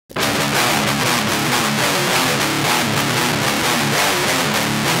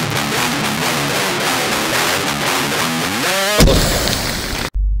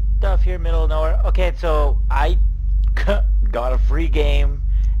here, middle of nowhere. Okay, so I got a free game,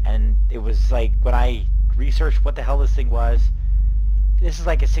 and it was like, when I researched what the hell this thing was, this is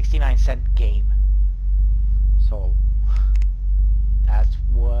like a 69-cent game. So, that's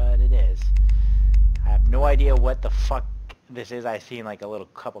what it is. I have no idea what the fuck this is. I've seen like a little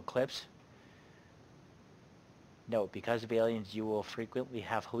couple clips. No, because of aliens, you will frequently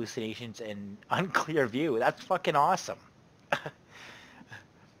have hallucinations and unclear view. That's fucking awesome.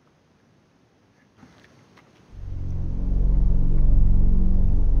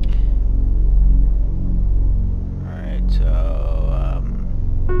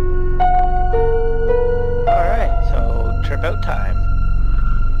 About time.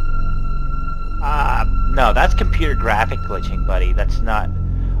 No, that's computer graphic glitching, buddy. That's not...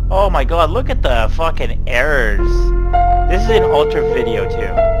 Oh my god, look at the fucking errors. This is an ultra video,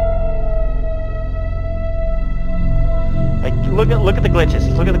 too. Like, look at the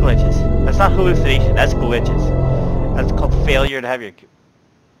glitches. Look at the glitches. That's not hallucination, that's glitches. That's called failure to have your...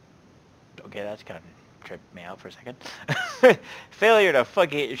 Okay, that's kind of tripped me out for a second. Failure to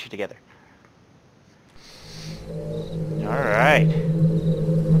fucking get your shit together. Alright.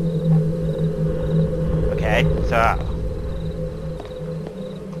 Okay, so...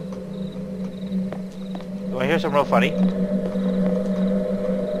 You wanna hear something real funny?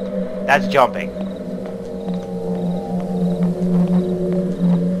 That's jumping.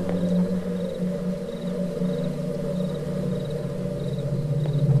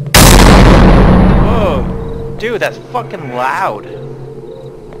 Whoa! Dude, that's fucking loud.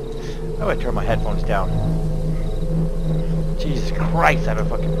 I'm gonna turn my headphones down. Jesus Christ, I have a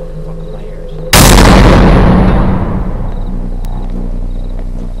fucking fuck with my ears.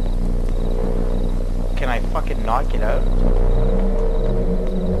 Can I fucking not get out?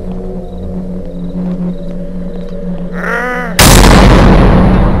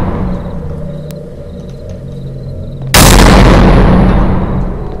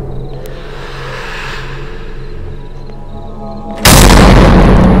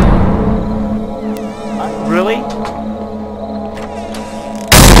 Really?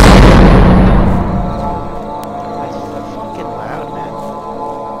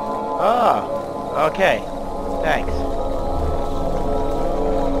 Okay, thanks.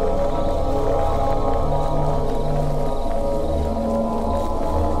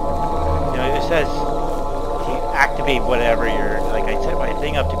 You know, it says to activate whatever you're, like I set my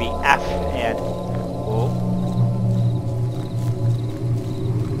thing up to be F and... Oh.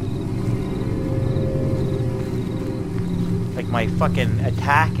 Like my fucking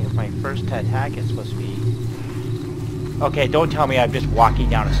attack, my first attack is supposed to be... Okay, don't tell me I'm just walking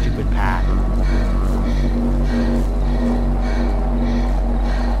down a stupid path.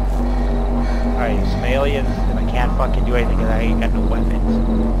 Alright, some aliens, and I can't fucking do anything because I ain't got no weapons.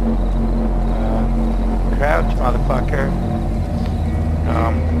 Crouch, motherfucker.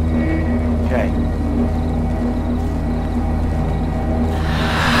 Okay.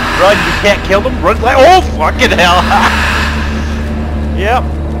 Run, you can't kill them? Run like... Oh, fucking hell! Yep,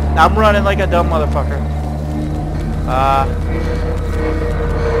 I'm running like a dumb motherfucker.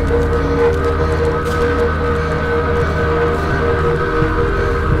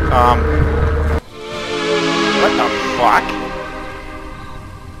 What the fuck?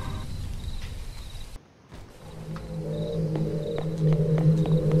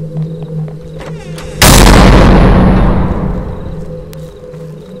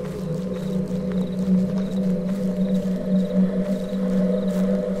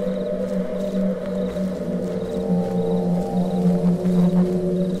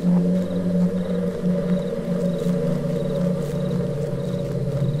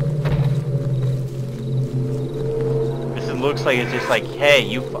 Looks like it's just like, hey,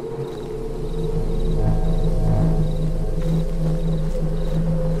 you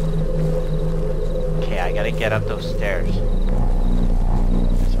Okay, I gotta get up those stairs.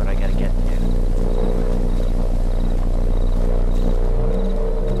 That's what I gotta get to.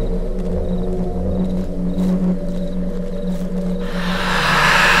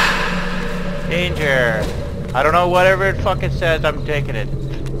 Danger! I don't know, whatever it fucking says, I'm taking it.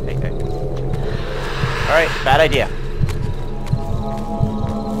 Alright, bad idea.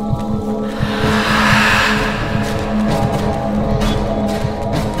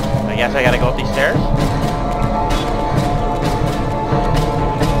 I guess I gotta go up these stairs.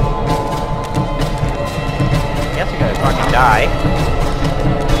 I guess I gotta fucking die.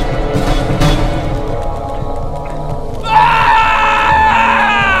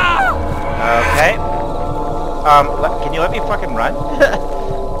 Okay. Can you let me fucking run?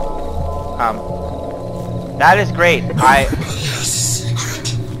 That is great.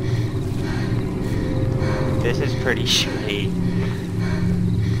 This is pretty shitty.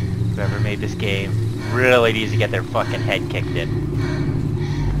 Whoever made this game really needs to get their fucking head kicked in.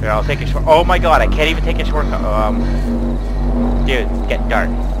 Here, I'll take a short... Oh my god, I can't even take a shortcut. Dude, it's getting dark.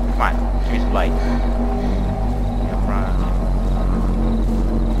 Come on, give me some light.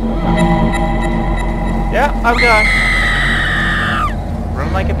 Yeah, I'm done.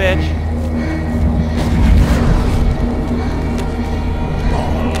 Run like a bitch.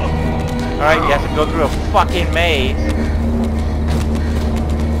 Alright, you have to go through a fucking maze.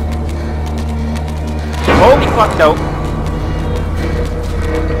 Holy fuck, no.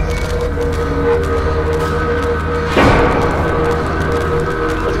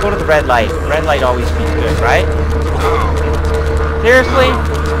 Let's go to the red light. Red light always means good, right? Seriously?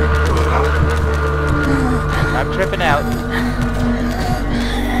 I'm tripping out.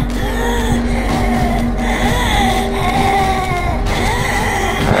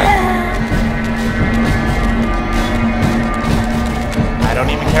 I don't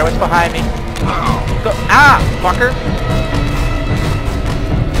even care what's behind me. Go. Ah, fucker.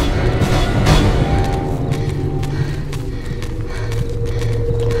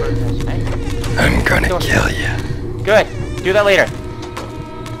 I'm gonna kill you. Good. Do that later.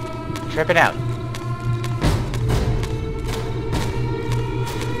 Tripping out.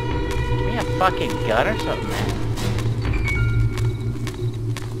 Give me a fucking gun or something, man.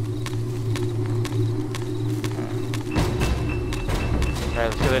 Alright,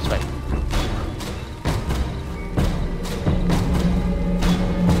 let's go this way.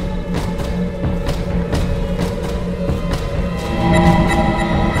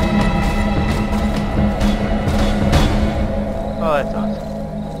 Oh, that's awesome.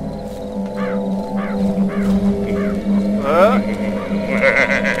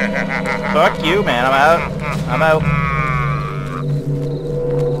 Fuck you, man. I'm out. I'm out.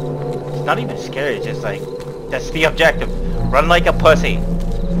 It's not even scary. It's just like, that's the objective. Run like a pussy.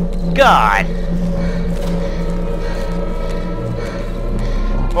 God.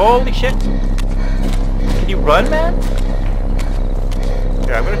 Holy shit. Can you run, man?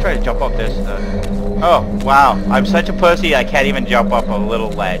 Here, I'm gonna try to jump off this. Oh, wow. I'm such a pussy, I can't even jump up a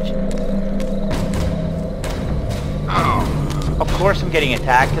little ledge. Of course I'm getting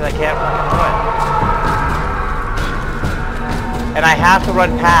attacked because I can't fucking run. And I have to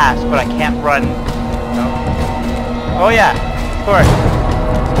run past, but I can't run. No. Oh yeah, of course.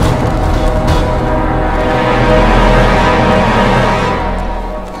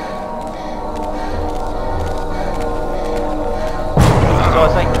 So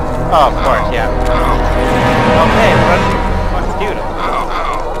it's like, oh, of course, yeah. Okay, run, fucking dude.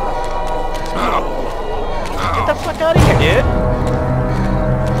 Get the fuck out of here, dude.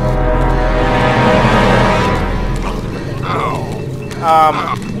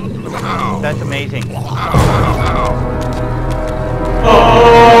 That's amazing.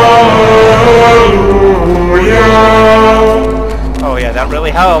 Oh yeah, that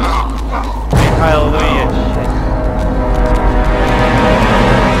really helps. Hallelujah.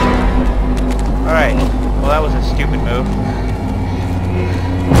 Alright, well that was a stupid move.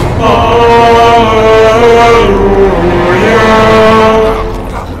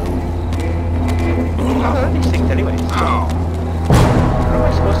 What are these things anyways? Where am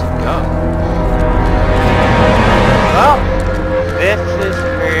I supposed to go? Well, this is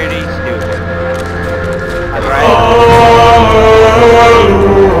pretty stupid. I'm right.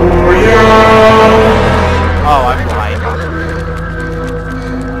 Oh, I'm blind.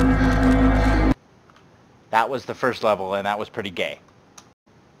 That was the first level, and that was pretty gay.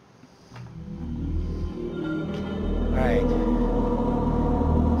 Alright.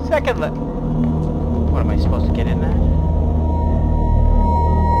 Second level. What am I supposed to get in that?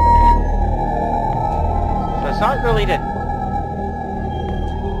 So it's not really to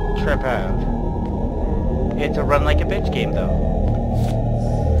trip out. It's a run like a bitch game, though.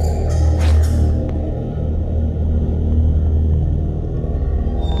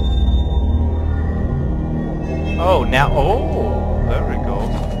 Oh, now, oh, there we go.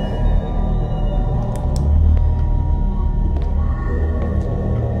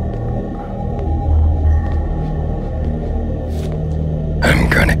 I'm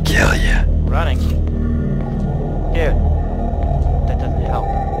gonna kill you. Running. Dude, that doesn't help.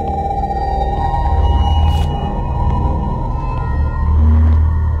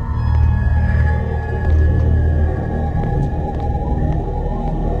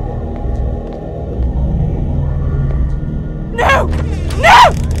 No!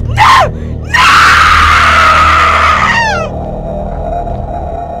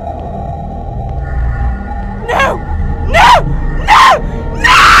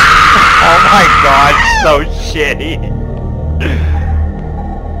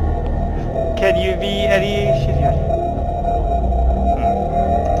 any shit here?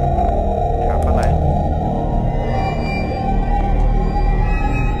 Turn off my light.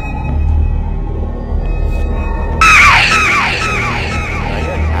 I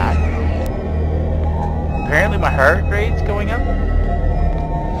got attacked. Apparently my heart rate's going up.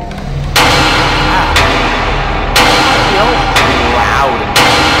 Loud.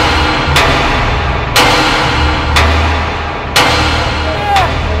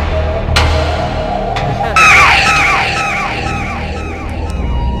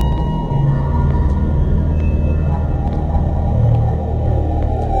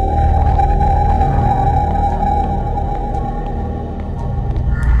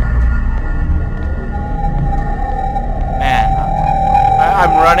 Man,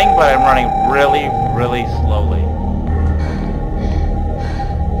 I'm running, but I'm running really, really slowly.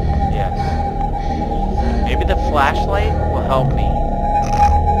 Maybe the flashlight will help me.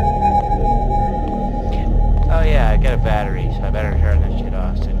 Oh yeah, I got a battery, so I better turn this shit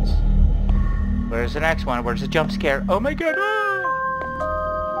off since... Where's the next one? Where's the jump scare? Oh my god! Ah!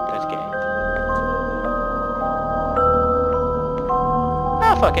 That's gay.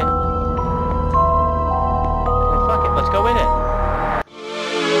 Ah, fuck it. Okay, fuck it, let's go in it.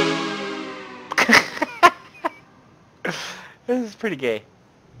 This is pretty gay.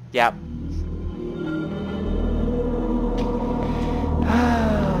 Yep.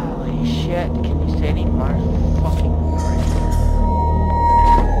 Holy shit, can you say any more fucking words?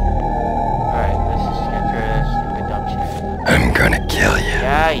 Alright, let's just get through this stupid dumb shit. I'm gonna kill you.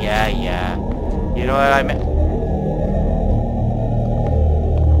 Yeah. You know what I meant?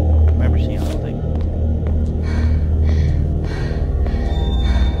 I remember seeing something.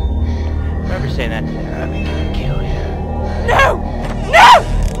 I remember saying that to her. I'm gonna kill you. No!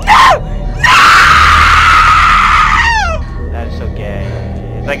 That is so gay.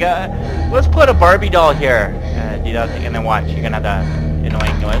 It's like let's put a Barbie doll here. Do that thing and then watch. You're gonna have that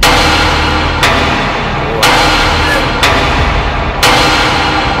annoying noise. Wow.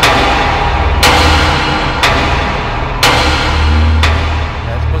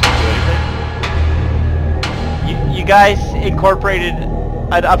 That's supposed to do anything? You guys incorporated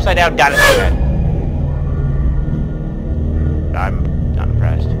an upside down dinosaur head. I'm not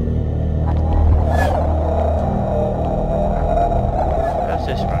impressed. How's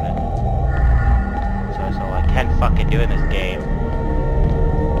this running? So that's all I can fucking do in this game.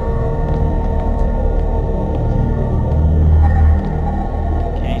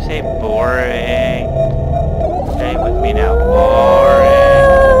 Can you say boring? Say it with me now. Boring.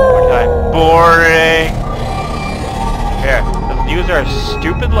 One more time. Boring. Here. The views are a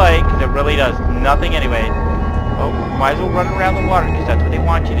stupid light because it really does nothing anyway. Oh, might as well run around the water because that's what they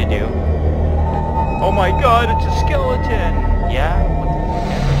want you to do. Oh my god, it's a skeleton! Yeah? What the fuck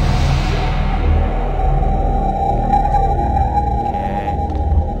ever. Okay.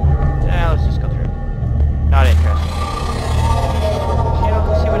 Now let's just go through. Not interesting. You know,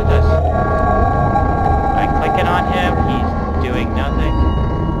 let's see what it does. I'm clicking on him, he's doing nothing.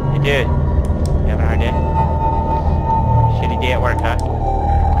 Hey dude, you having a hard day? Shitty day at work, huh?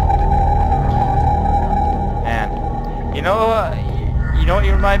 You know what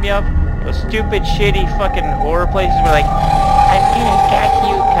you remind me of? Those stupid, shitty, fucking horror places where like, I'm gonna attack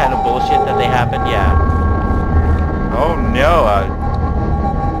you kind of bullshit that they happen, yeah. Oh no,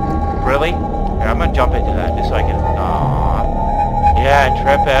 really? Here, I'm gonna jump into that just so I can, aww. Yeah,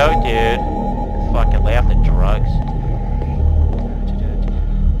 trip out, dude. Fucking lay off the drugs.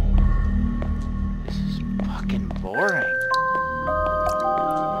 This is fucking boring.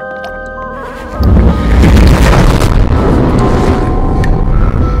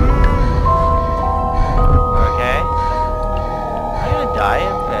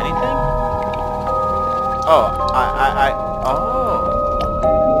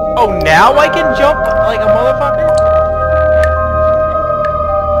 Oh, now I can jump like a motherfucker?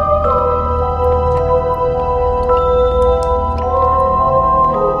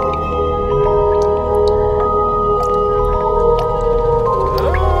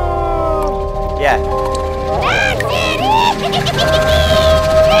 Oh. Yeah.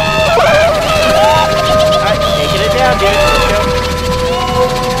 Alright, taking it down, dude. Let's go.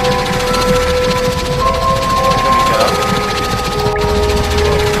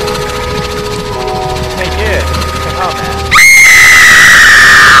 Hey, dude.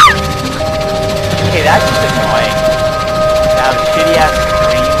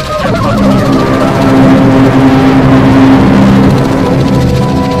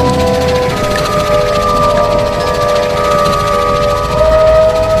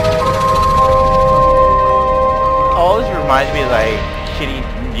 shitty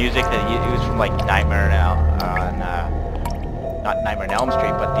music that it was from like Nightmare not Nightmare on Elm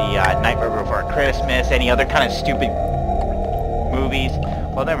Street, but the Nightmare Before Christmas, any other kind of stupid movies.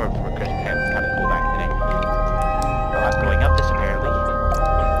 Well, Nightmare Before Christmas was kind of cool back in the day. Oh, I'm going up this apparently.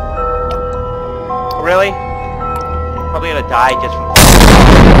 Oh, really? Probably gonna die just from...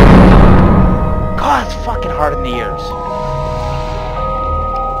 God, it's fucking hard in the ears.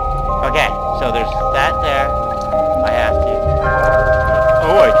 Okay, so there's that there. I have to...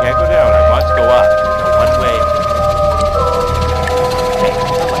 Oh, I can't go down. I must go up. No, one way. Okay,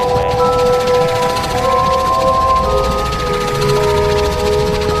 the right way.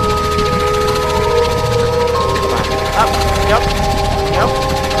 Come on. Up. Jump. Jump.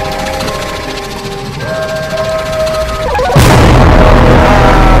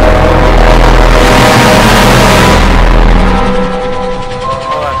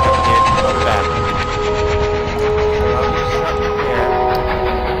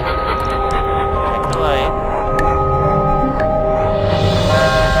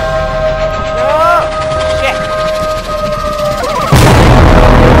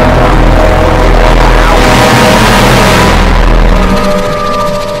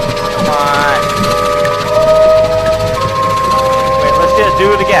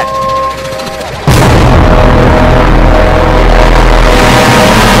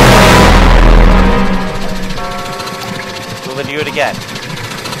 Do it again.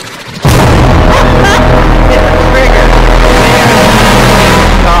 It's a trigger.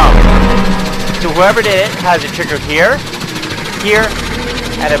 So whoever did it has a trigger here, here,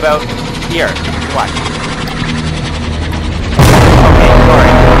 and about here. Watch. Okay,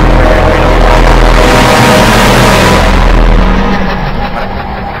 sorry.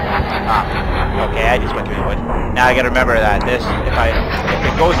 Okay, I just went through the wood. Now I gotta remember that this, if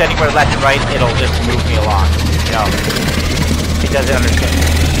it goes anywhere left and right, it'll just move me along. You know. It doesn't understand.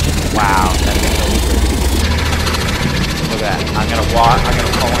 Wow, that makes so easy. Look at that. I'm gonna fall into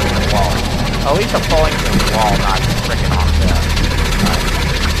the wall. At least I'm falling into the wall, not freaking off the...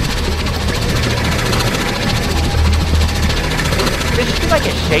 This should be like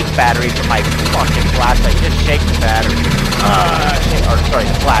a shake battery for my fucking flashlight. Just shake the battery. Sorry,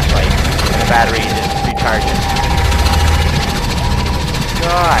 the flashlight. And the battery just recharges.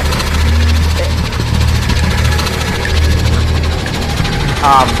 God.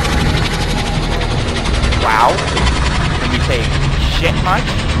 Wow. Can we say shit much?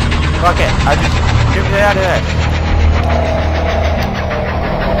 Fuck it. I'll just get it out of this.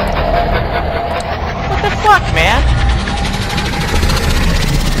 What the fuck, man?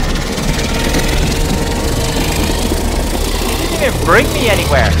 You didn't even bring me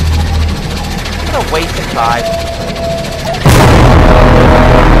anywhere. What a waste of time.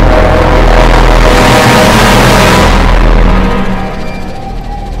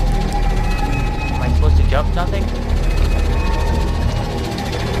 Jump nothing?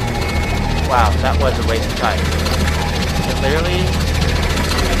 Wow, that was a waste of time. Literally,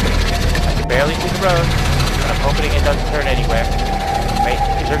 I can barely see the road, but I'm hoping it doesn't turn anywhere. Wait,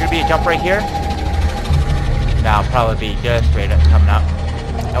 is there gonna be a jump right here? No, I'll probably be just straight up coming up.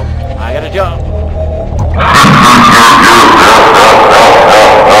 Nope, I gotta jump.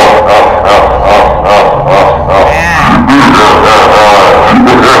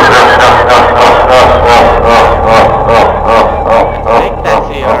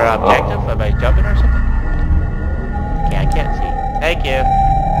 Thank you.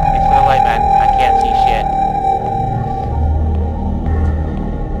 Thanks for the light, man. I can't see shit.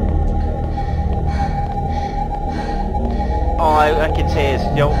 All I can say is,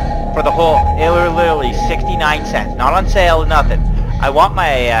 you know, for the whole, it was literally 69 cents. Not on sale, nothing. I want my,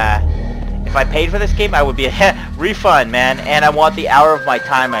 if I paid for this game, I would be a refund, man. And I want the hour of my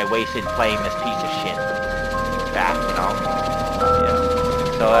time I wasted playing this piece of shit back, you know. Yeah.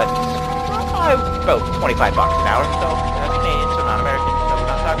 So that's about 25 bucks an hour, so that's Canadian, so not American, so we're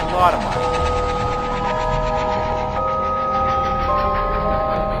not talking a lot of money.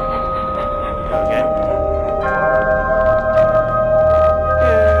 Okay.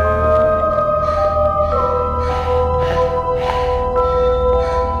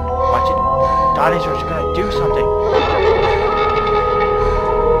 Watch it. Dinosaurs are gonna do something.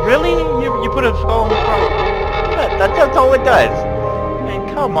 Really? You put a skull in the front? That's all it does. Man,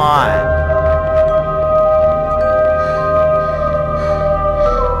 come on.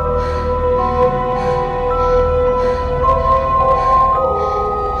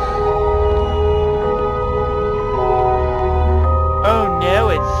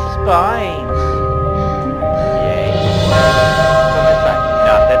 Spines. Yay. What's on this side?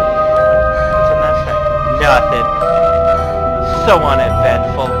 Nothing. What's on that side? Nothing. So so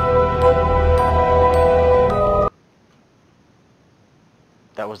uneventful.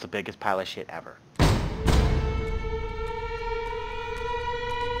 That was the biggest pile of shit ever.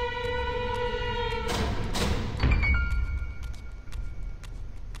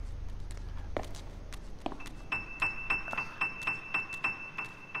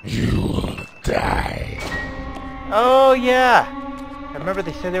 You will die. Oh yeah. I remember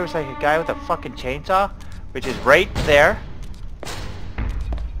they said there was like a guy with a fucking chainsaw, which is right there.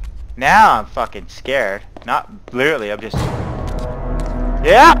 Now I'm fucking scared. Not literally, I'm just...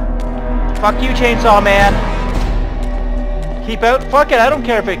 Yeah! Fuck you, chainsaw man. Keep out. Fuck it, I don't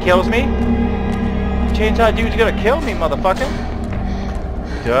care if it kills me. Chainsaw dude's gonna kill me, motherfucker.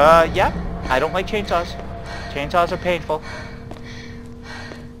 Yeah. I don't like chainsaws. Chainsaws are painful.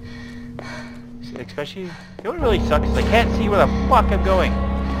 Especially, you know what really sucks is I can't see where the fuck I'm going.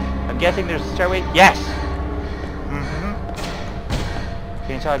 I'm guessing there's a stairway. Yes!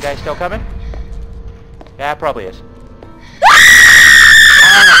 Chainsaw guy still coming? Yeah, probably is.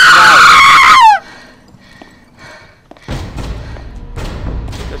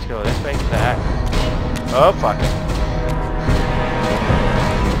 Let's go this way, that. Oh, fuck.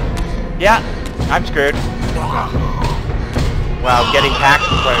 Yeah, I'm screwed. Wow, getting hacked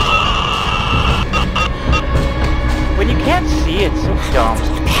first. When you can't see, it's so dumb.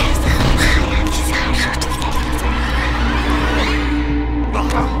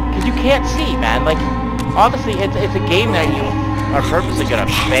 Because you can't see, man. Like, obviously, it's a game that you are purposely gonna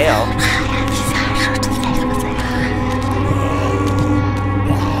fail.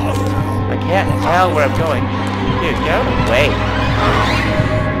 I can't tell where I'm going. Dude, get out of the way.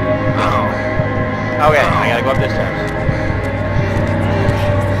 Okay, I gotta go up this stairs.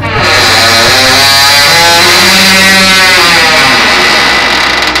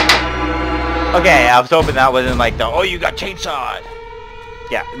 Okay, I was hoping that wasn't like the, oh, you got chainsawed.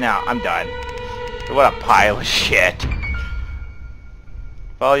 Yeah, no, I'm done. What a pile of shit.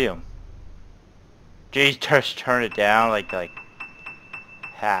 Volume. Jeez, just turn it down like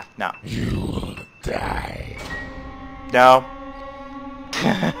half. No. You will die. No.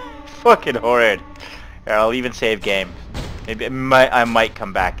 Fucking horrid. Here, I'll even save game. Maybe I might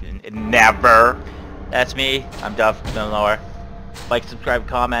come back. Never. That's me. I'm Duff. Down lower. Like, subscribe,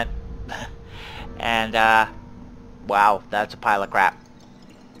 comment. And, wow, that's a pile of crap.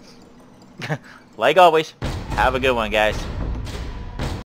 Like always, have a good one, guys.